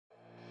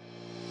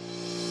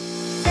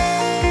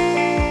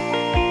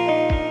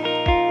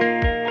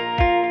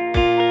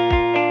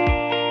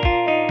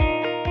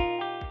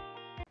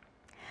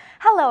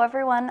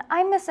everyone,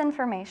 I'm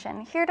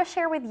Misinformation, here to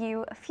share with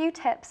you a few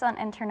tips on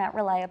internet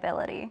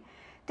reliability.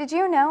 Did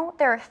you know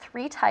there are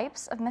 3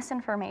 types of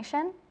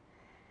misinformation?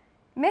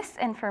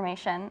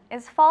 Misinformation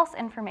is false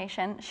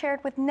information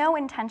shared with no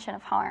intention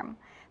of harm.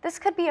 This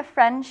could be a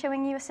friend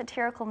showing you a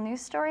satirical news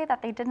story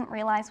that they didn't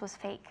realize was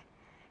fake.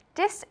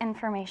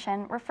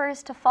 Disinformation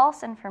refers to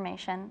false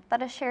information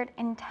that is shared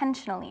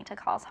intentionally to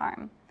cause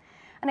harm.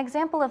 An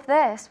example of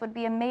this would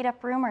be a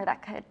made-up rumor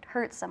that could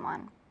hurt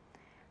someone.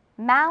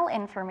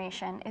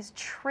 Malinformation is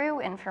true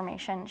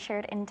information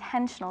shared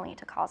intentionally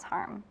to cause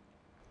harm.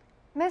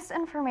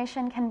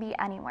 Misinformation can be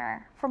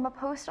anywhere, from a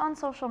post on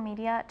social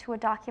media to a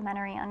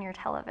documentary on your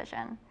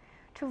television.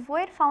 To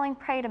avoid falling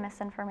prey to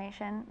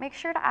misinformation, make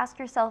sure to ask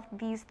yourself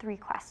these 3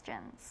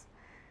 questions.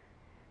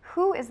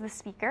 Who is the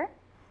speaker?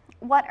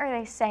 What are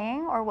they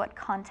saying, or what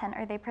content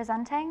are they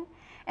presenting?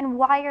 And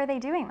why are they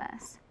doing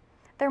this?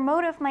 Their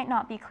motive might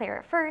not be clear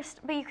at first,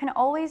 but you can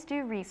always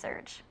do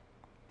research.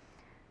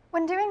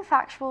 When doing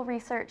factual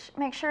research,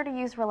 make sure to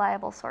use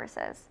reliable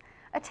sources.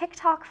 A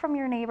TikTok from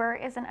your neighbor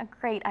isn't a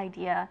great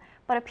idea,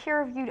 but a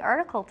peer-reviewed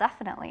article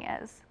definitely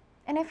is.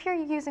 And if you're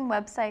using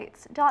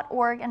websites,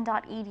 .org and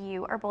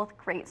 .edu are both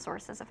great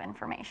sources of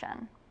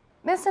information.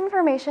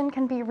 Misinformation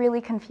can be really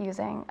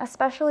confusing,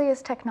 especially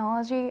as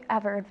technology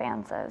ever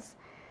advances.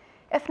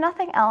 If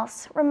nothing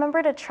else,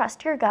 remember to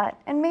trust your gut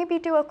and maybe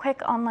do a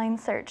quick online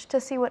search to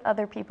see what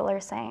other people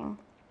are saying.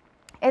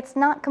 It's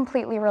not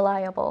completely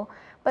reliable,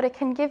 but it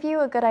can give you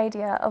a good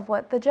idea of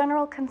what the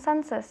general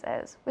consensus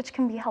is, which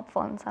can be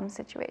helpful in some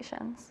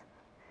situations.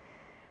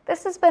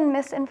 This has been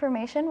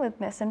Misinformation with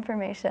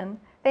Misinformation.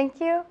 Thank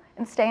you,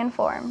 and stay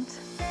informed.